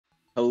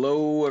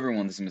Hello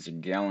everyone, this is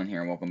Mr. Gallon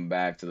here, and welcome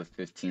back to the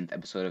 15th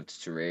episode of the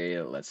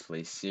Terraria Let's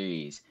Play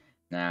series.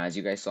 Now, as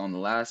you guys saw in the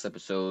last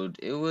episode,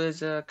 it was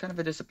kind of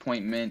a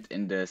disappointment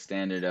in the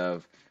standard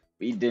of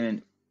we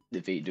didn't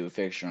defeat Duke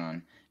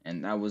Fishron,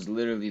 and that was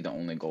literally the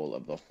only goal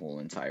of the whole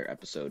entire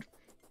episode.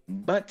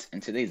 But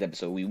in today's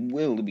episode, we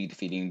will be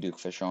defeating Duke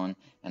Fishron,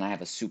 and I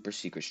have a super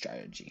secret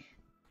strategy.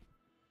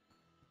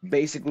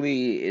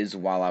 Basically, is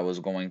while I was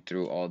going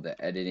through all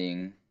the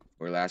editing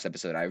for last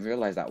episode, I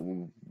realized that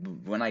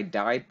when I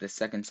died the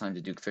second time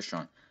to Duke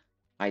Fishron,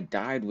 I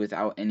died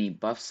without any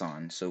buffs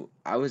on. So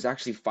I was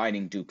actually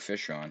fighting Duke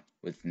Fishron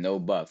with no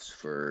buffs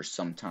for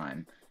some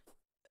time,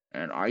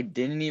 and I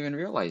didn't even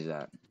realize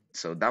that.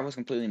 So that was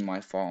completely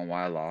my fault on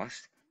why I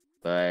lost.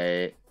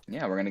 But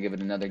yeah, we're gonna give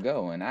it another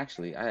go. And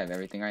actually, I have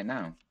everything right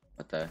now.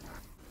 What the?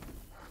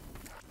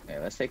 Okay,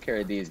 let's take care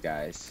of these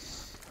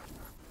guys.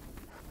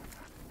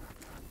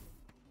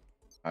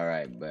 All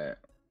right, but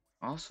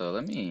also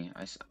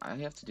I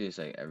have to do this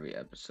like every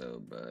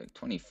episode, but like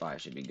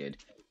 25 should be good.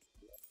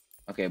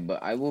 Okay,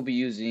 but I will be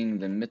using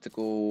the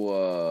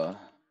mythical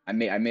I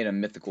made a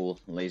mythical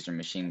laser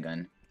machine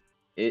gun.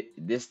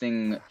 This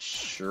thing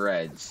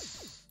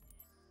shreds.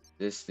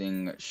 This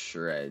thing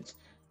shreds.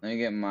 Let me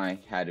get my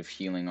hat of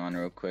healing on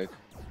real quick.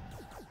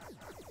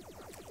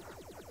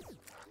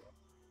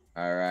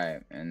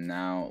 Alright, and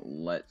now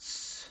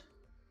let's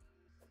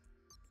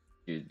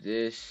do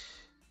this.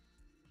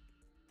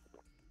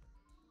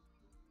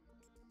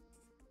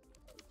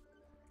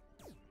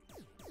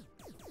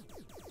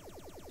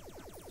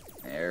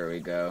 There we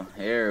go.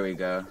 Here we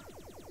go.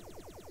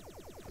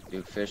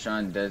 Duke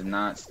Fishron does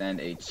not stand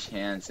a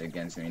chance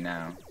against me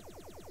now.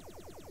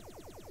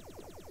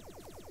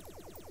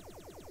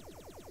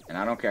 And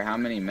I don't care how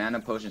many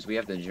mana potions we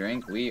have to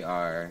drink, we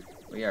are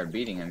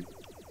beating him.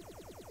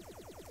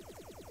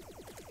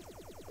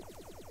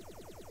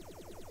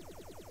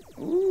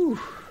 Ooh.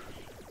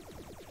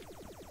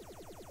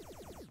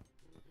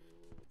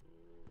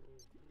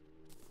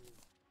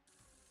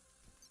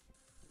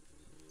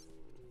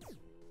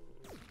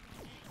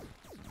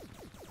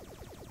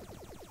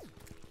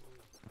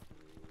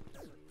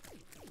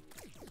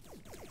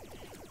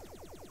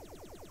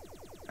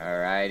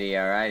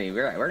 Alrighty.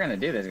 We're gonna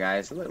do this,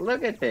 guys.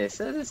 Look at this.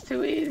 This is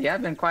too easy.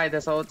 I've been quiet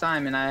this whole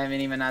time, and I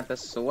haven't even had to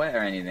sweat or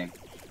anything.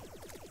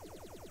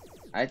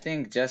 I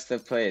think just to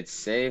play it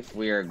safe,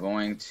 we are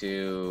going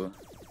to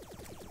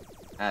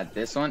add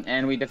this one,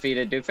 and we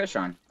defeated Duke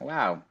Fishron.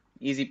 Wow,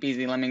 easy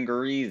peasy lemon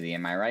greasy.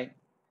 Am I right?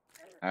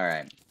 All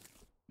right,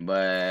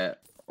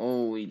 but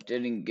oh, we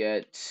didn't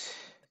get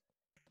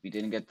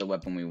the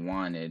weapon we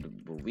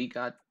wanted, but we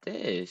got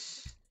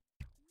this.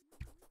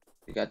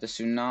 We got the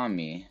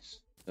tsunami.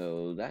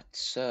 So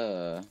that's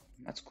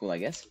cool, I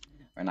guess.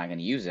 We're not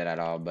gonna use it at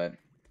all, but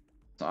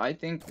so I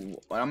think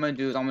what I'm gonna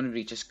do is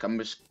I'm just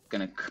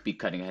gonna be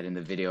cutting ahead in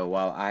the video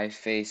while I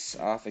face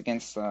off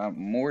against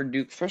more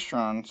Duke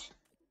Fishrons,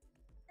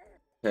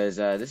 because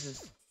this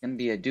is gonna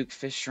be a Duke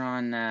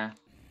Fishron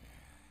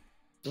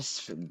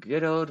just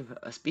good old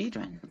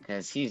speedrun,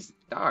 because he's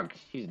dog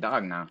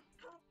now.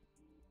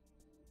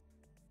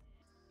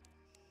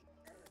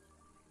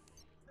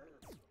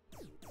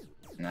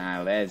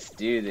 Now let's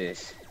do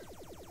this.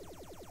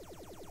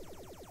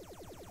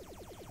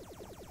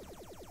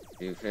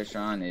 Duke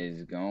Fishron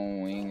is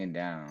going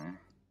down.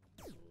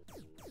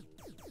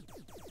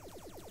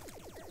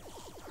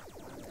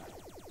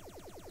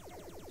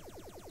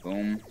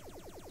 Boom.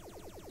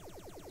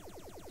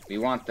 We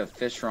want the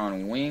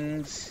Fishron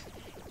wings.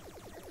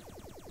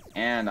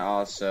 And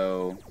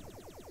also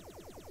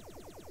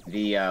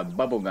the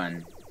bubble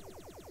gun.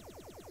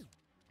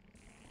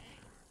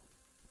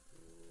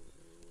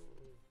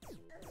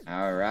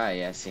 Alright,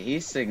 yeah, so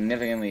he's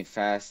significantly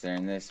faster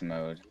in this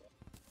mode.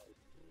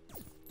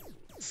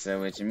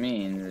 So which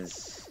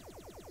means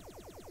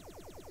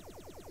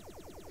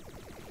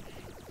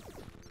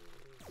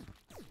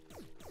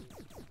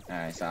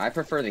alright, so I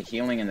prefer the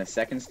healing in the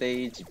second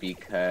stage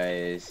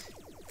because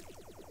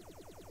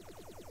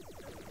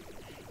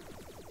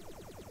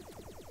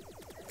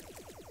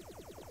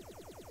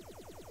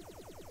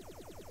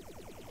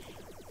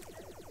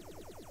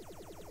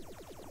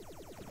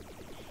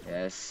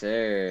yes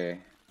sir.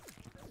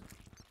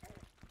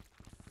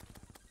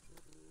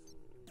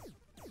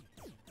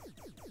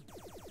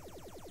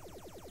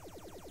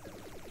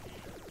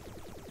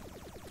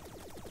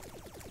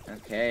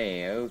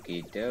 Okay,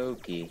 okie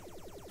dokie.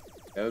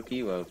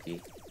 Okie wokie.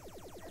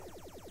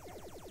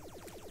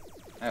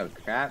 Oh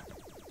crap.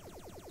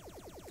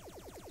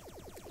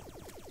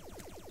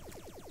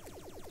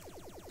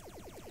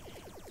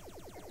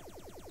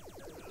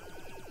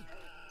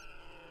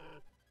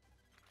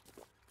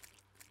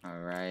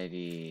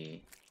 Alrighty.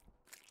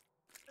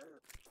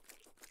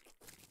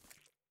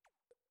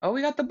 Oh,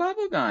 we got the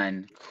bubble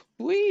gun.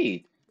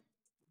 Sweet.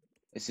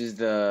 This is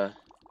the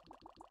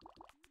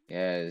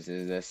this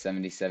is the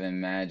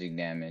 77 magic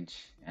damage.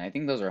 And I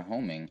think those are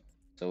homing.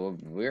 So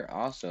what we're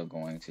also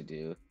going to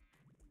do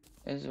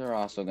is we're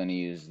also going to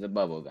use the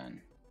bubble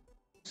gun.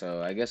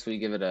 So I guess we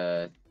give it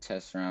a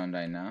test round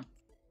right now.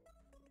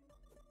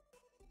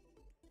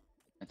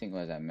 I think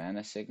was that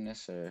mana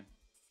sickness or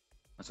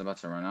it's about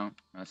to run out.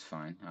 That's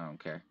fine. I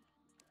don't care.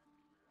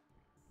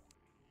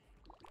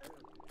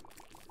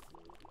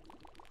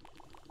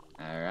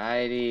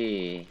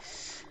 Alrighty.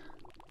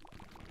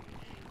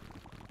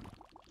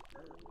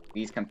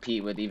 These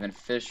compete with even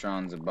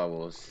Fishron's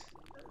bubbles.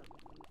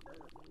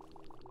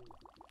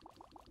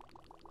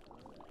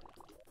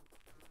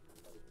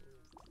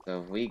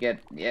 So if we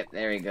get, yep,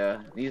 there we go.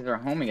 These are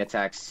homing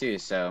attacks too,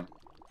 so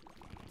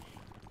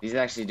these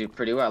actually do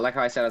pretty well. Like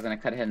how I said I was going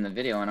to cut ahead in the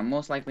video, and I'm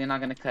most likely not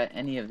going to cut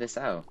any of this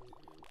out.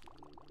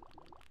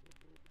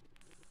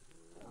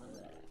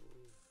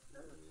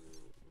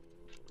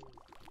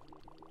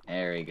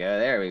 There we go,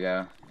 there we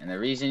go. And the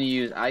reason you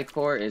use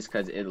I-Core is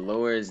because it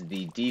lowers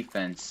the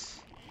defense.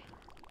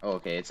 Oh,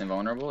 okay, it's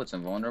invulnerable, it's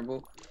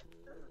invulnerable.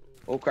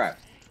 Oh crap.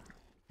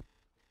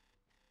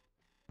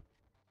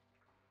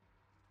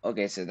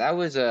 Okay, so that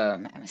was a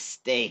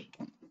mistake.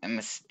 A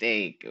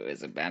mistake. It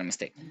was a bad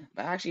mistake.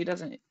 But actually,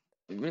 it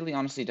really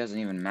honestly doesn't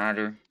even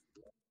matter.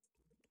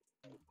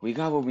 We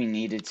got what we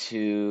needed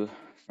to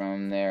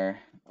from there.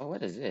 Oh,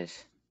 what is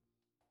this?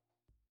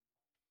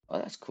 Oh,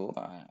 that's cool.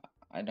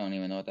 I don't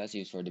even know what that's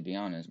used for, to be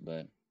honest,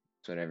 but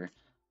it's whatever.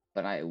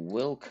 But I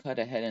will cut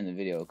ahead in the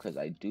video because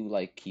I do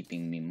like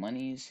keeping me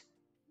monies.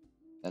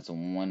 That's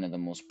one of the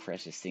most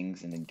precious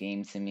things in the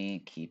game to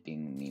me,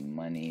 keeping me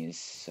monies.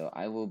 So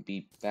I will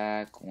be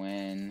back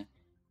when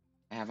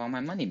I have all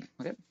my money.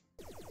 Okay.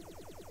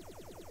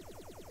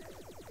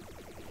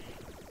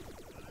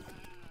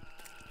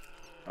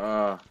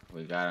 Oh,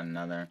 we got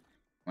another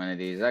one of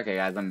these. Okay,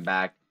 guys, I'm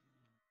back.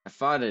 I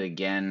fought it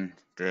again.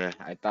 Ugh,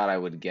 I thought I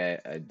would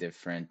get a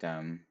different,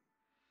 yeah,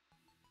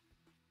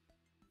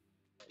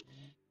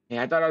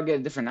 I thought I'd get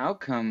a different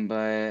outcome,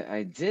 but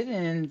I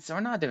didn't.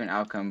 Or not a different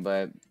outcome,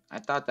 but I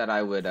thought that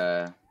I would,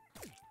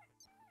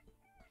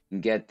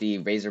 get the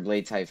Razor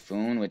Blade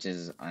Typhoon, which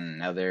is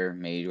another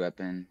mage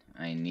weapon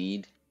I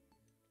need.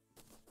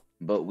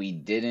 But we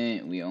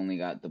didn't. We only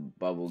got the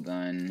bubble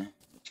gun,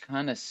 which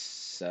kind of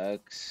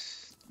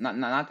sucks.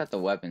 Not that the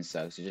weapon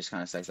sucks. It just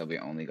kind of sucks that we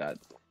only got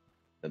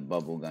the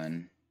bubble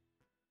gun.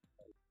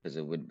 Because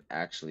it would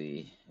have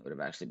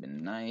actually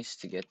been nice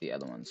to get the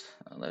other ones.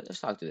 Let's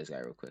talk to this guy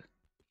real quick.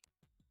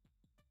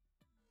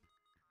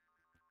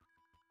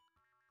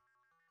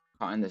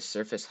 Caught in the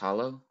surface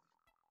hollow.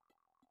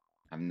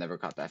 I've never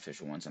caught that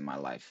fish once in my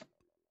life.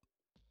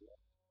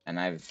 And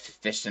I've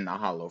fished in the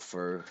hollow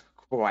for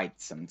quite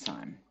some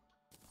time.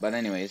 But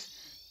anyways,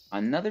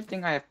 another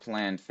thing I have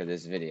planned for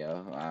this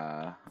video,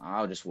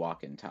 I'll just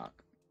walk and talk,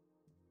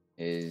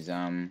 is,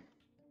 oh,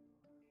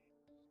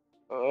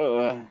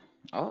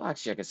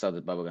 actually I could sell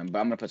this bubblegum, but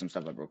I'm gonna put some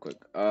stuff up real quick.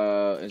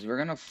 Is we're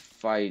gonna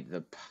fight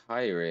the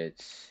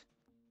pirates.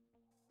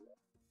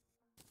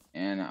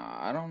 And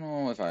I don't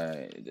know if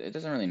it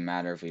doesn't really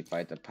matter if we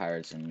fight the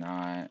pirates or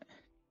not.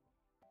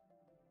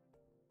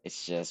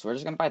 It's just, we're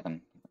just gonna fight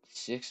them.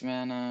 6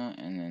 mana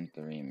and then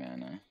 3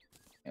 mana.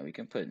 Yeah, we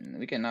can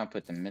now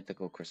put the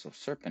mythical crystal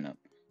serpent up.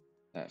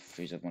 That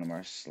frees up one of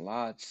our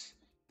slots.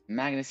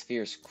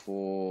 Magnosphere is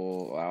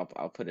cool.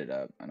 I'll put it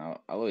up, and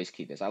I'll always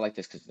keep this. I like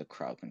this because of the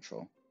crowd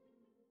control.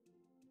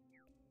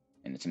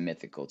 And it's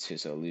mythical too,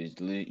 so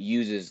it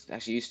uses,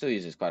 actually you still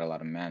uses quite a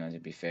lot of mana to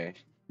be fair.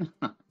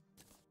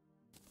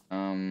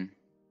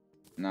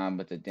 Nah,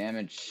 but the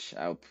damage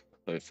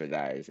output for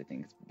that is, I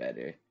think, it's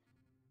better.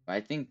 But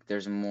I think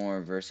there's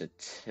more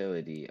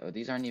versatility. Oh,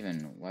 these aren't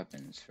even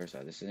weapons. First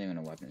off, this isn't even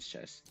a weapons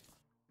chest.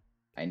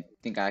 I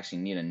think I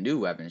actually need a new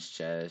weapons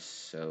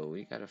chest, so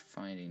we gotta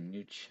find a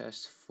new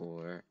chest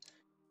for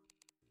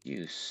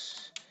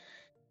use.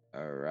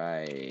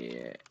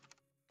 Alright.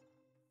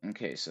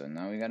 Okay, so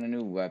now we got a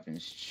new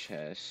weapons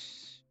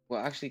chest.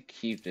 We'll actually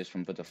keep this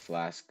one, put the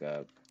flask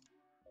up.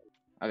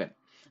 Okay.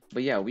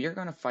 But yeah, we are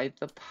gonna fight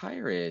the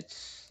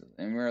pirates.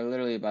 And we're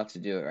literally about to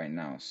do it right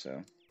now,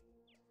 so.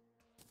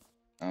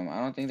 I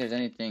don't think there's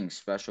anything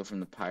special from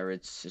the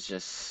pirates. It's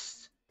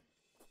just,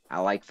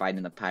 I like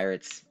fighting the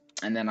pirates.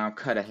 And then I'll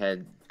cut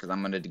ahead, because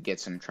I'm gonna get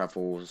some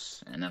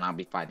truffles, and then I'll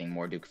be fighting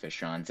more Duke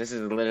Fishrons. This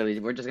is literally,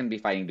 we're just gonna be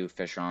fighting Duke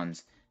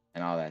Fishrons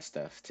and all that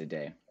stuff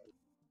today.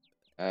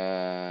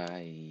 Yeah,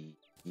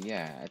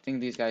 I think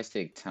these guys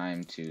take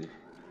time to,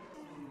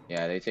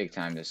 yeah, they take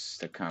time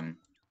to come.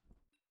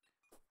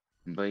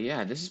 But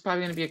yeah, this is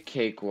probably gonna be a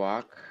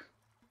cakewalk,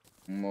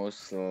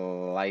 most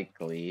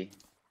likely.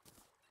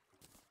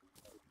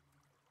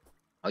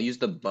 I'll use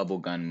the bubble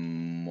gun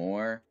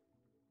more.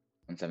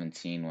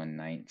 117,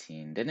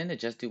 119. Didn't it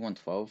just do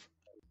 112?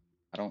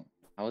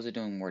 How is it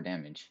doing more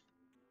damage?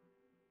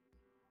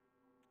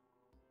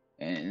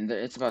 And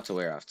it's about to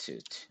wear off too,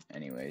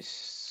 anyways.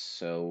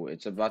 So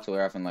it's about to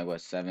wear off in like what,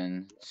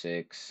 7,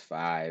 6,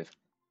 5,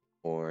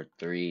 4,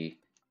 3,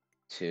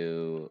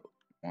 2,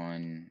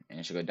 1, and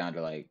it should go down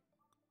to like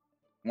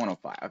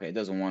 105. Okay, it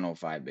does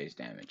 105 base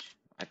damage.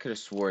 I could have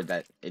swore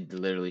that it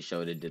literally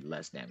showed it did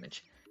less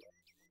damage.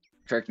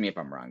 Correct me if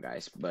I'm wrong,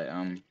 guys, but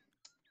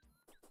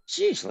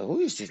jeez,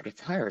 Louise, these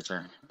pirates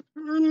are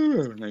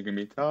making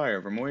me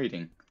tired from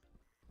waiting.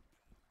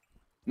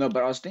 No,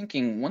 but I was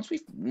thinking once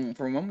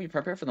from when we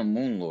prepare for the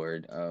Moon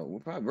Lord,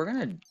 we're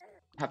gonna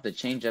have to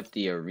change up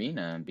the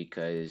arena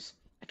because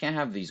I can't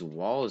have these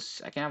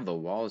walls. I can't have the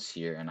walls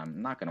here, and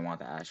I'm not gonna want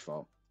the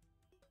asphalt.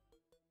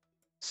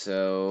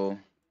 So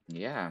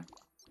yeah,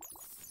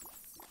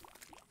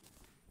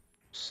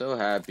 so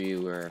happy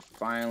we're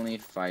finally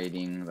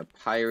fighting the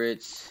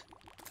pirates.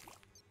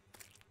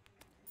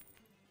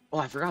 Oh,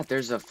 I forgot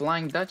there's a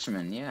Flying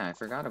Dutchman. Yeah, I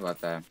forgot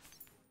about that.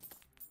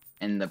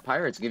 And the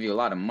pirates give you a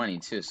lot of money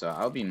too, so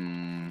I'll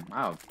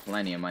have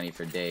plenty of money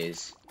for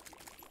days.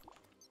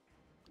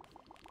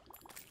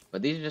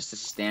 But these are just the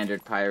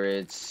standard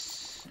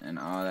pirates and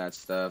all that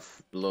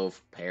stuff. Blow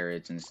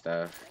parrots and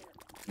stuff.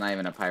 Not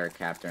even a pirate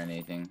captor or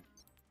anything.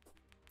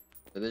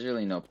 So there's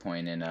really no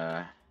point in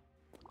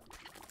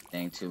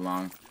staying too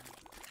long.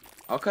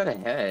 I'll cut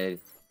ahead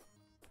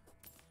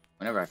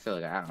whenever I feel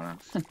like I don't know.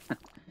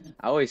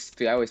 I always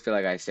feel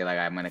like I say like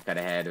I'm gonna cut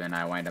ahead and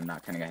I wind up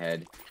not cutting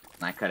ahead.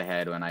 And I cut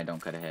ahead when I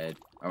don't cut ahead.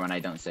 Or when I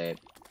don't say it.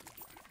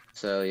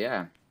 So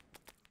yeah.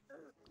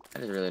 I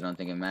just really don't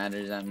think it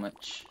matters that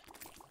much.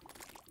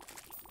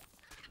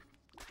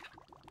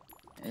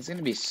 It's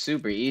gonna be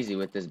super easy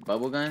with this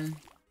bubble gun.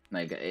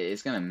 Like,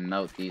 it's gonna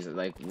melt these.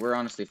 Like, we're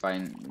honestly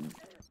fighting.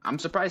 I'm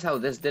surprised how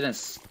this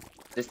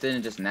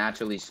didn't just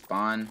naturally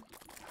spawn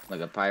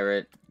like a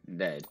pirate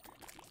dead.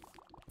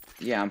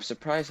 Yeah, I'm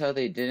surprised how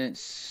they didn't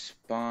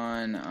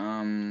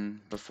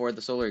spawn before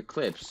the solar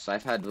eclipse.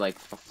 I've had like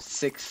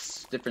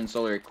 6 different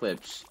solar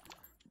eclipse,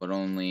 but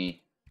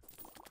only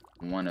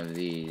one of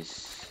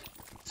these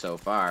so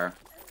far.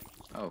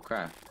 Oh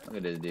crap! Look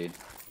at this dude.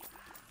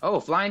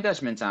 Oh, Flying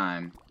Dutchman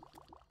time.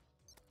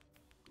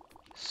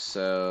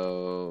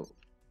 So,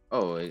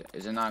 oh,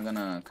 is it not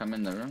gonna come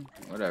in the room?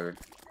 Whatever.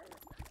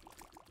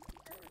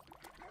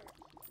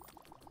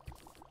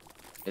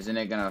 Isn't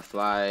it gonna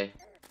fly?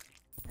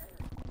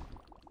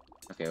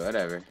 Okay,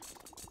 whatever.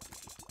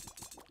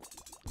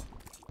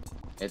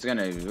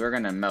 We're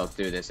gonna melt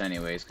through this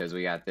anyways, because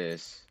we got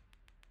this.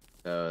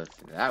 So,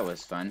 that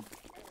was fun.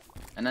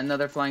 And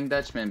another Flying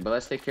Dutchman, but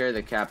let's take care of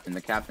the captain.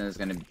 The captain is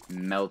gonna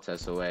melt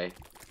us away.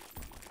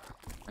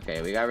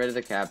 Okay, we got rid of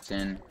the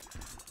captain.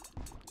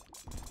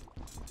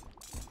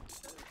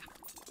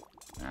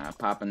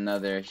 Pop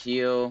another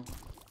heal,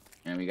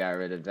 and we got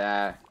rid of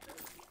that.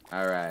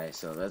 Alright,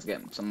 so let's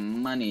get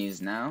some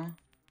monies now.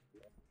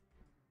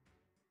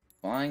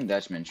 Flying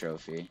Dutchman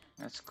trophy.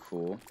 That's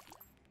cool.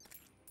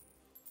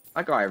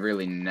 Like, oh, I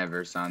really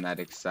never sound that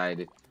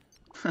excited.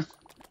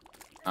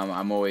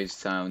 I'm always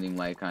sounding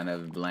like kind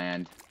of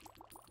bland.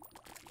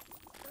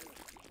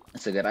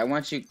 That's a good. I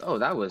want you. Oh,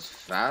 that was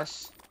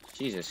fast.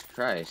 Jesus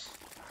Christ.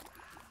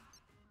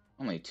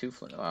 Only 2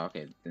 foot. Oh,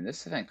 okay. Then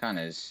this event kind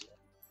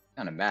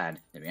of bad,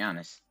 to be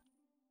honest.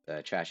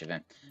 The trash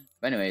event.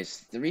 But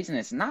anyways, the reason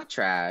it's not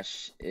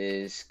trash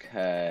is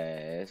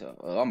because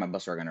all my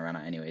busts are gonna run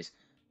out anyways.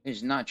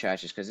 It's not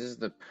trash is because this is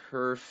the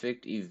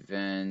perfect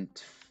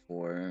event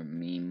for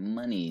me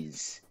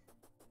monies.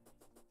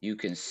 You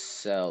can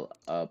sell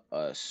up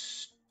a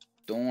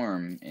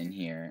storm in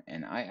here,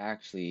 and I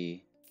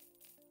actually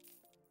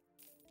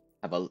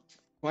have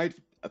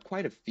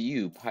quite a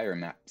few pyro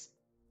maps.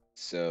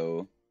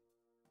 So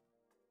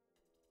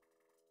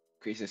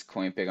increases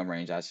coin pickup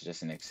range. That's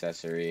just an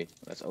accessory.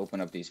 Let's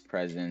open up these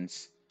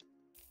presents.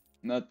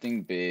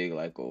 Nothing big,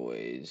 like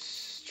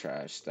always.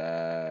 Trash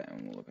that,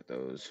 and we'll look at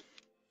those.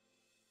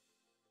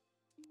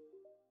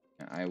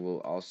 And I will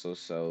also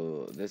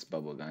sell this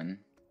bubble gun.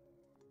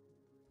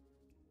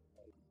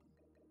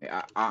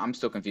 I'm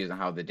still confused on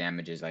how the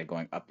damage is like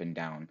going up and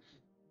down.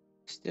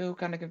 Still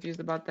kind of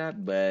confused about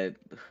that, but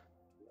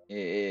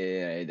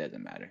it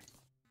doesn't matter.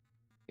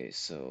 Okay,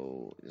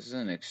 so this is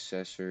an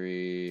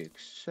accessory.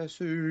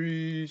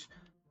 Accessories.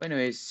 But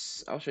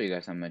anyways, I'll show you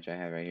guys how much I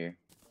have right here.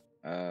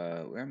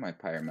 Where are my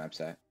pyre maps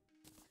at?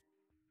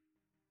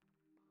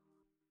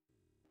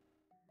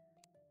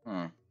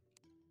 Huh.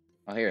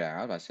 Oh, here they are. I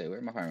was about to say, where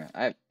are my pyre maps?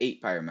 I have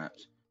 8 pyre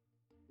maps.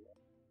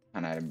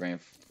 Kind of had a brain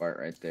fart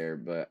right there,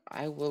 but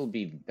I will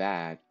be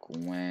back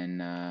when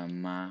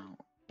I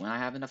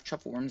have enough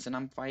truffle worms and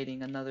I'm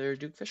fighting another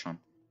Duke Fishron.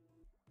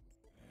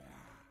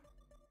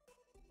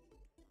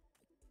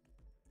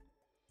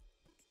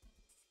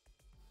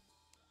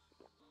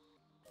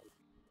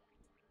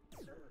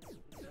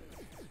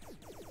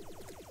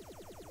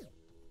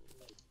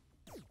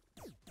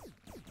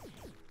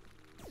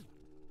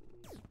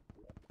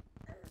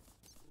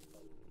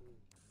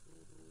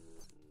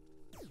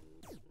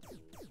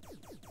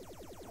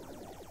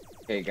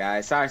 Hey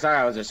guys, sorry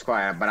I was just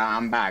quiet, but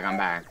I'm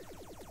back.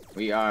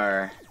 We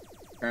are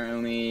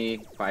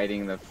currently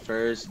fighting the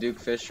first Duke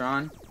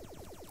Fishron.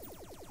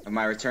 On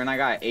my return, I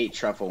got 8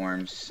 truffle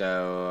worms,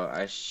 so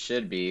I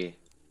should be.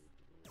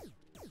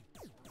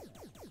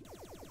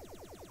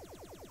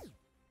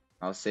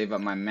 I'll save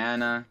up my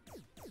mana.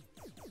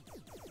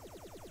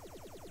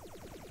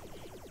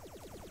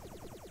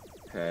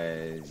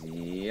 Cause,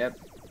 yep.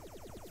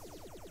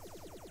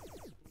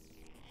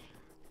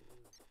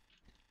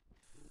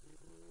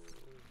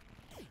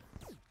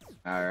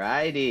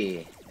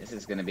 Alrighty. This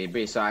is gonna be a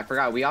breeze. So I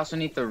forgot, we also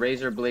need the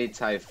Razor Blade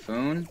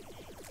Typhoon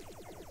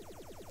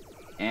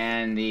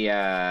and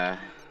the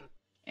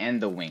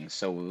wings.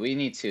 So we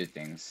need 2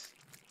 things.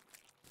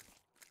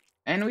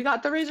 And we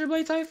got the Razor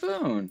Blade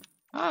Typhoon.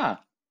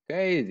 Ah,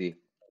 crazy.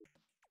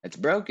 It's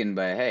broken,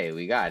 but hey,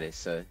 we got it.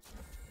 So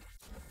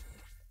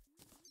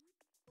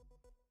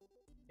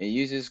it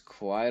uses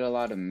quite a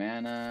lot of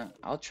mana.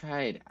 I'll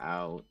try it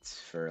out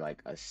for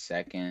like a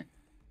second,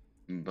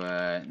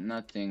 but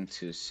nothing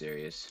too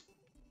serious.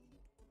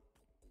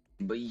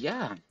 But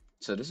yeah,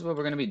 so this is what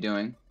we're gonna be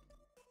doing.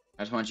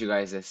 I just want you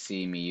guys to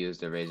see me use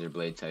the Razor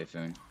Blade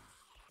Typhoon.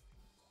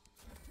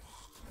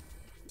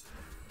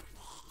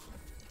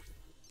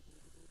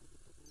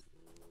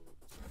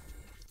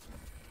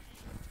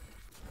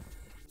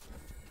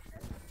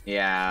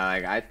 Yeah,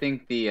 like I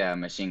think the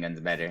machine gun's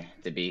better,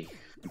 to be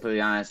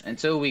completely honest.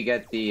 Until we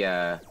get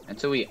the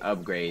until we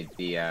upgrade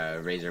the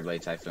Razor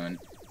Blade Typhoon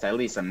to at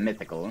least a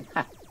mythical,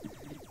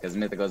 because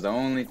mythical is the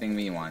only thing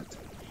we want.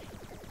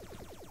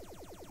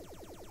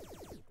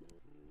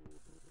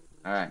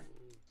 All right,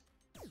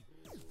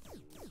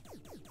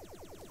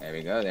 there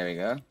we go, there we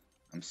go.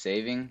 I'm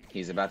saving.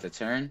 He's about to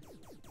turn.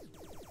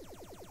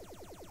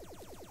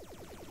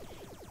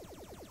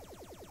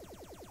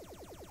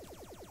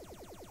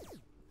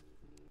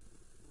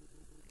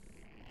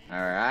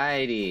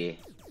 Alrighty.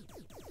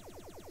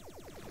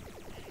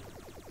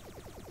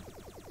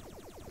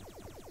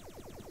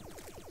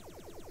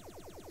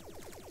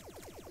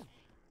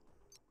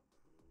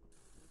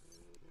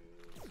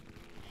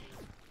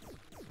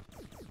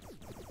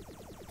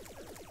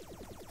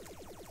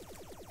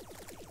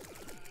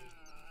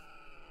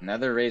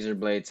 Another Razor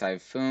Blade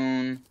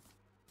Typhoon.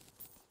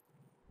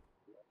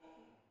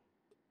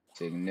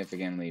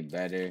 Significantly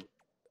better.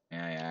 May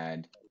I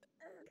add?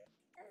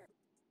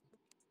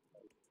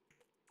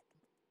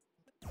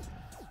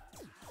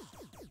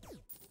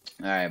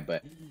 Alright,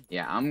 but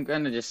yeah, I'm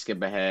gonna just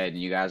skip ahead.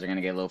 You guys are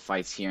gonna get little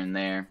fights here and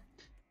there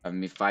of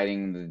me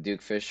fighting the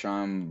Duke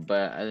Fishron.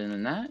 But other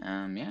than that,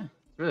 yeah, that's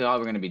really all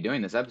we're gonna be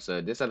doing this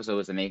episode. This episode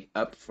was to make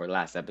up for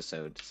last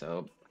episode.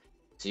 So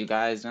see you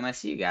guys when I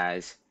see you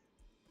guys.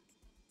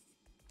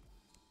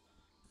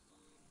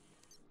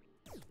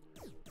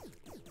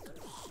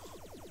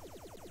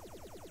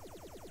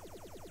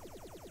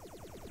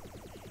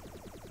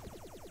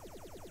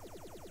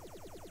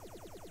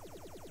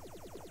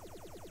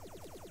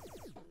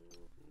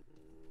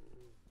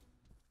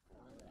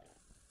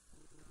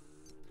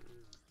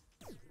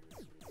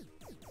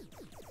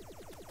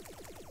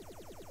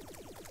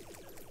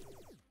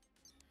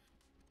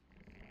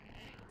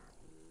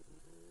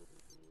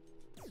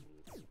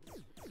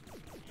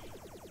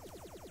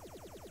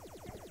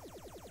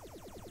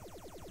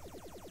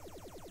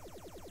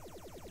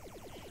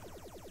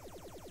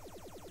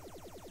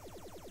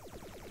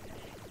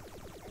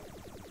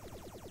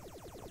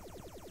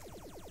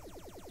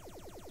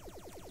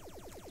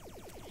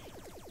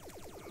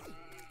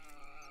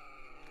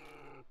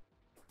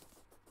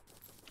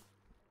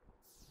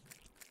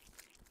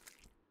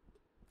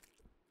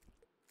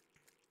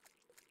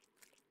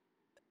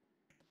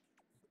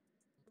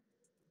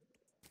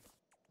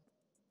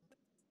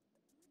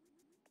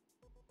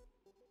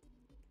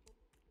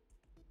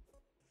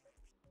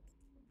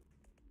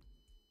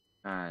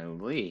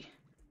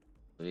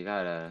 We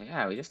gotta,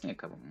 yeah, we just need a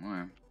couple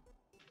more.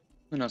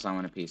 Who knows how I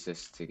want to piece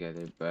this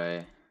together,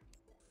 but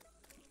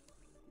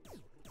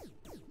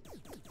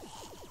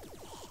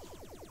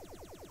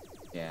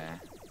yeah.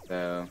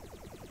 So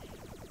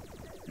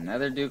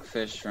another Duke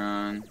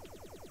Fishron.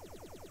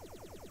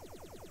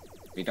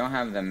 We don't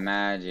have the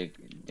magic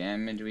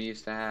damage we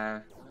used to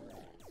have,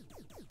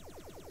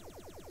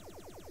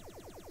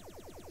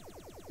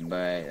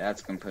 but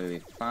that's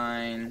completely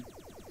fine.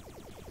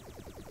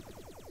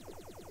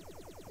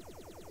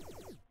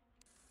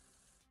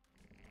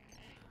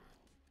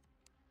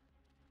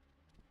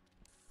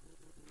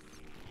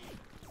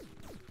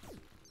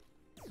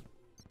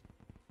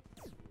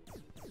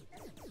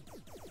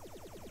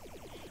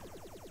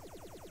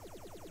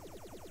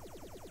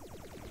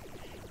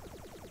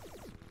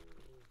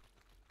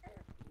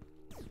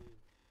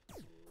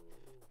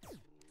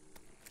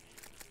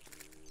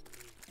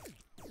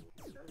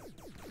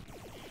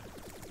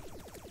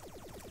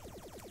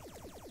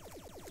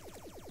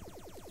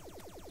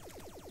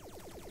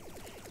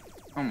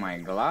 Oh my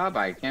glob,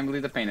 I can't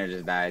believe the painter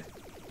just died.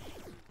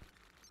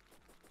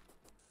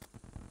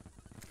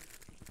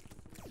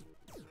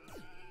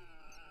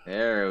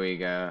 There we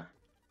go. I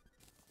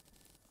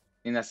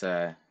think that's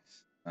a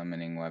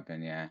summoning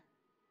weapon, yeah.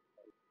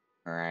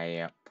 Right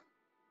up.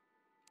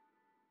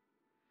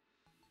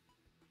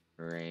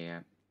 Right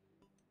up.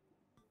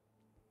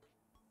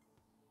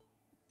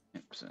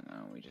 Yep, so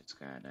now we just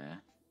got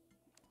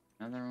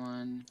another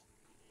one.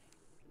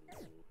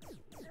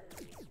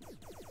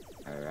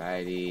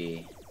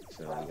 Alrighty.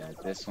 So we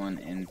got this one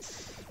in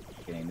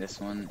getting this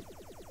one.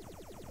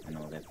 And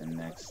we'll get the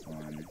next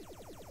one.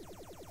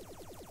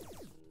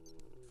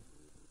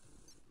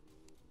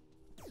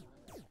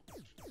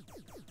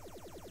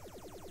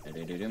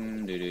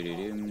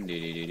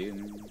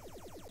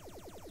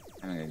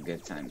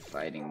 good time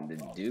fighting the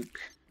Duke.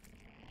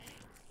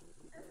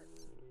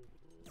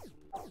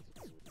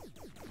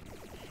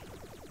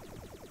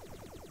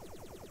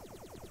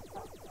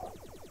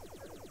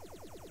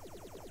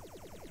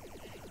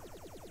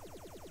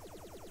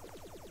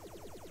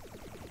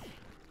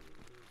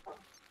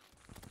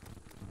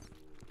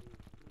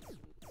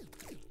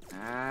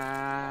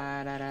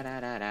 Ah, da da da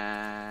da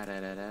da da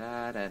da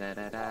da da da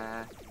da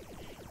da.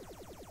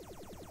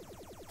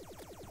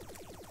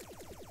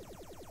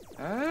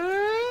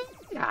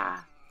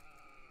 Yeah.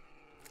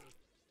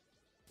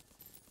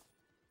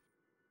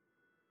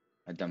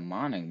 A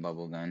demonic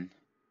bubble gun.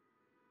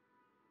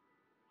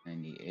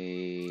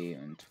 98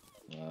 and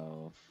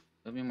 12.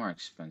 It'll be more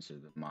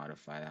expensive to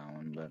modify that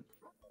one, but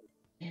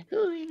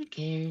who even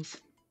cares?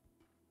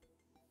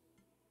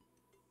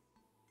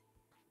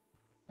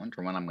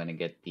 Wonder when I'm gonna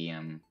get the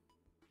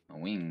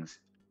wings.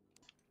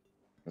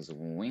 Because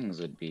wings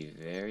would be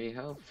very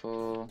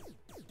helpful.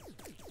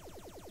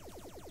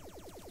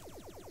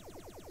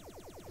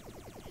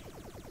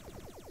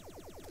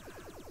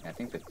 I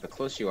think the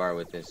closer you are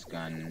with this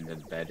gun, the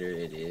better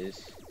it is.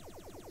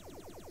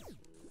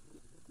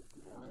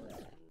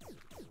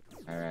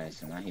 Alright,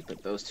 so now he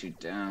put those two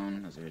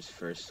down. Those are his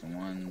first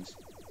ones.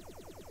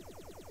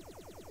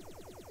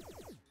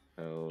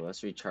 So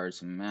let's recharge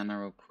some mana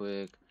real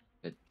quick.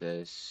 Get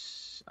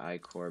this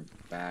I-core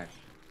back.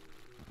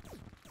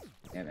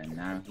 Yep, and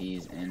now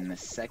he's in the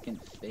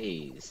second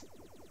phase.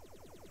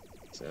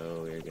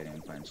 So we're getting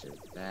a bunch of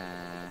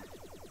that.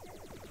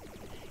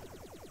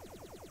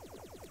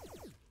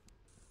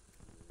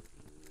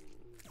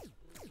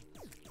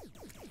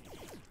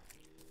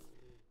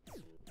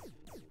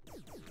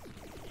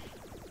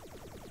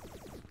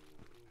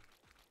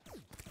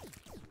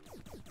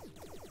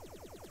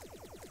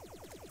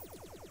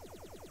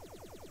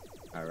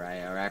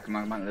 Alright, come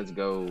on, let's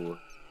go.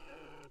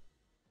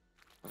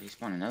 Oh, he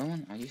spawned another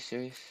one? Are you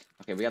serious?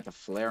 Okay, we got the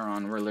flare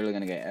on. We're literally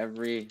gonna get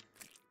every...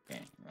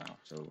 Okay, wow.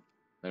 So,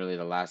 literally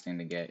the last thing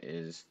to get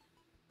is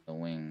the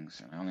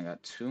wings. I only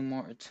got 2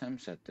 more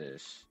attempts at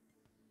this.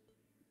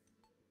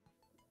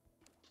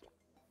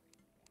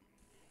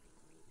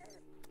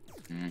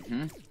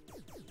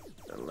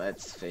 So,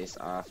 let's face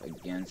off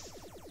against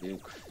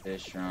Duke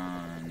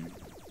Fishron.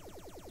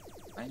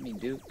 Fight me,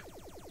 Duke.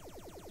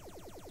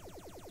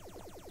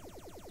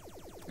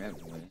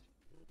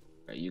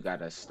 But you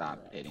gotta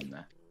stop hitting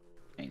the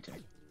painter.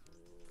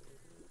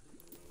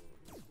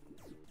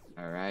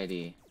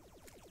 Alrighty.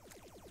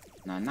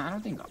 No, I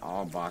don't think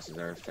all bosses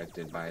are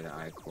affected by the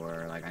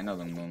I-core. Like, I know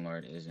the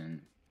Moonlord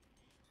isn't.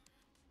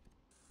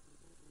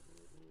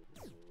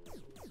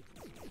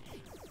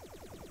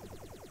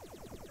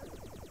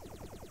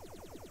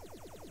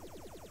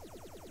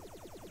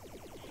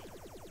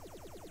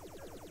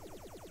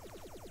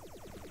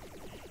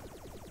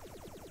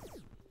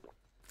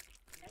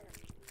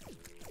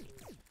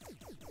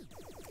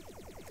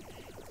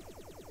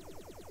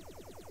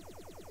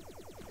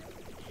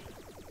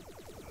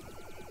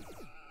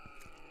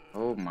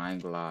 Oh my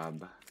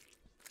glob.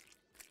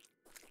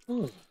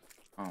 Oh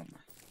my.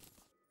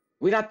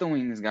 We got the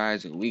wings,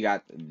 guys. We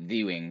got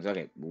the wings.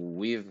 Okay,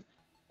 we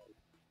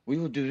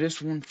will do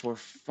this one for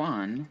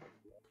fun.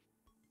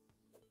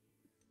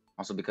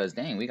 Also because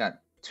dang, we got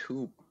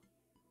 2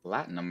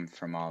 platinum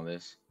from all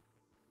this.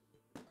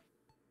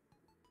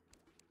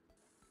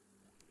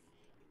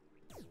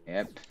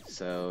 Yep.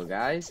 So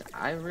guys,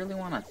 I really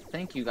want to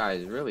thank you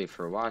guys really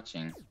for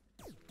watching.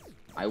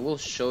 I will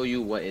show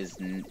you what is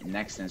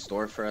next in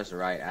store for us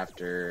right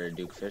after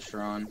Duke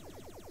Fishron.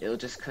 It'll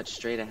just cut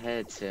straight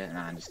ahead to...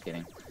 Nah, I'm just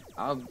kidding.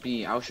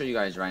 I'll show you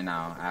guys right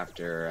now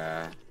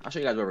after... I'll show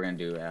you guys what we're gonna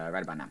do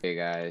right about now. Okay,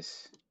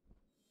 guys.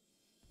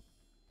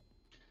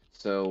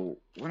 So,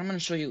 what I'm gonna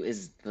show you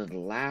is the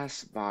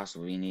last boss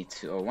we need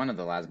to... Or one of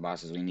the last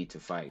bosses we need to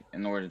fight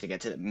in order to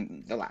get to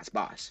the last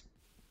boss.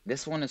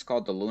 This one is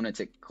called the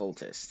Lunatic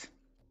Cultist.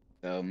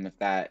 So, if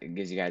that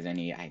gives you guys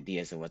any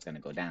ideas of what's gonna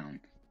go down.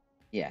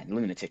 Yeah,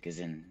 lunatic is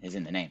in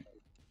the name.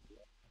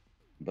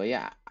 But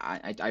yeah,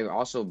 I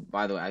also,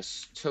 by the way, I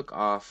took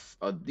off.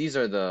 These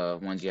are the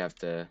ones you have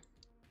to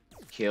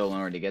kill in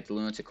order to get the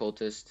lunatic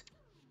cultist.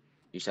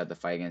 You just have to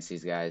fight against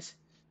these guys.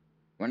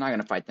 We're not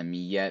gonna fight them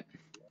yet,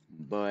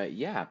 but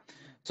yeah.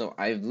 So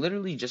I've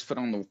literally just put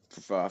on the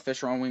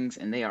Fishron wings,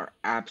 and they are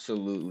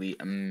absolutely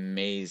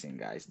amazing,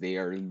 guys.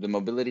 The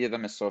mobility of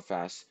them is so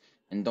fast.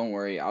 And don't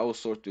worry, I will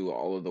sort through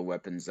all of the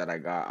weapons that I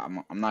got.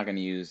 I'm not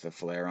gonna use the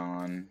flare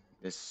on.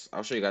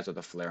 I'll show you guys what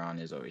the flare on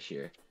is over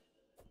here.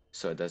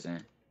 So it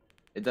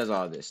does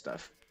all this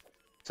stuff.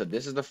 So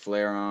this is the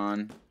flare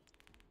on.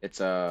 It's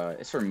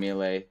for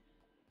melee.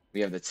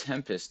 We have the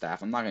Tempest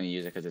staff. I'm not gonna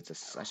use it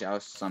because actually I'll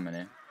summon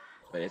it.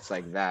 But it's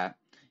like that.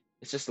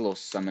 It's just a little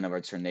summon of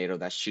a tornado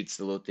that shoots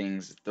the little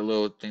things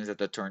that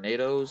the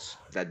tornadoes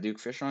that Duke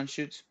Fishron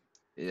shoots.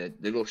 The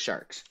little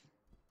sharks.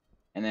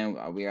 And then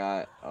we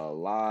got a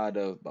lot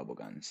of bubble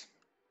guns.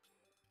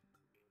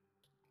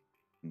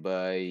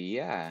 But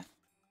yeah.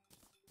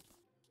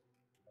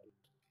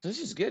 This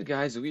is good,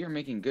 guys. We are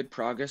making good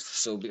progress.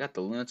 So we got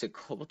the Lunatic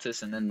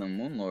Cultist and then the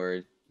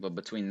Moonlord. But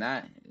between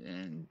that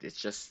and it's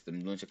just the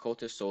Lunatic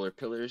Cultist, Solar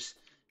Pillars,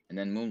 and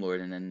then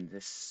Moonlord, and then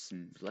this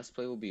Let's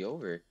Play will be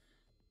over.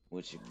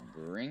 Which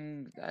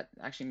that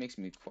actually makes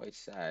me quite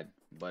sad.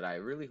 But I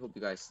really hope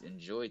you guys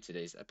enjoyed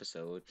today's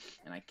episode,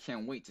 and I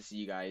can't wait to see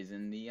you guys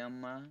in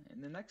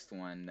the next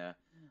one.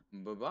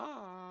 Bye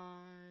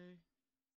bye.